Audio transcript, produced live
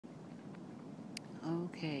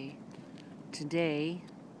Okay, today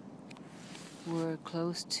we're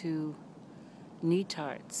close to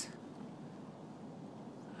Netarts,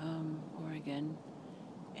 Oregon,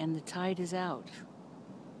 and the tide is out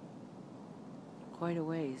quite a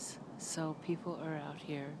ways, so people are out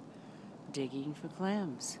here digging for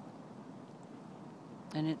clams.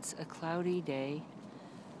 And it's a cloudy day,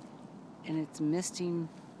 and it's misting,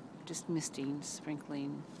 just misting,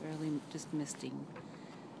 sprinkling, barely just misting.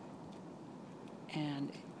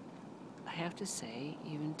 And I have to say,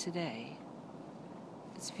 even today,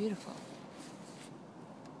 it's beautiful.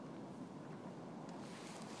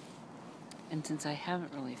 And since I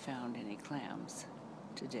haven't really found any clams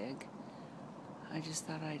to dig, I just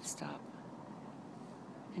thought I'd stop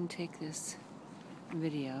and take this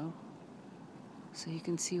video so you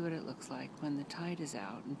can see what it looks like when the tide is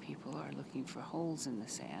out and people are looking for holes in the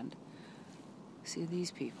sand. See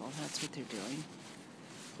these people, that's what they're doing.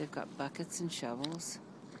 They've got buckets and shovels.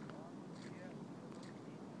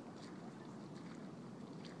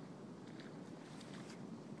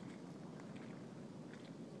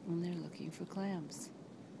 And they're looking for clams.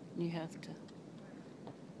 You have to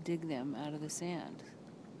dig them out of the sand.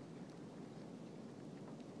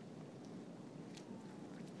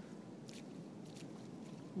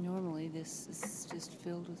 Normally this is just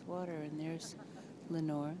filled with water, and there's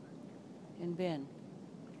Lenore and Ben.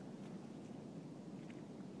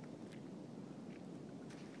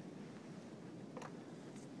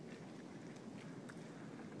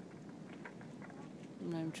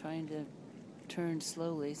 And I'm trying to turn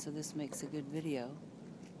slowly so this makes a good video.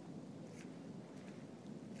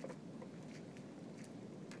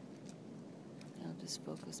 I'll just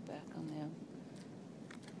focus back on them.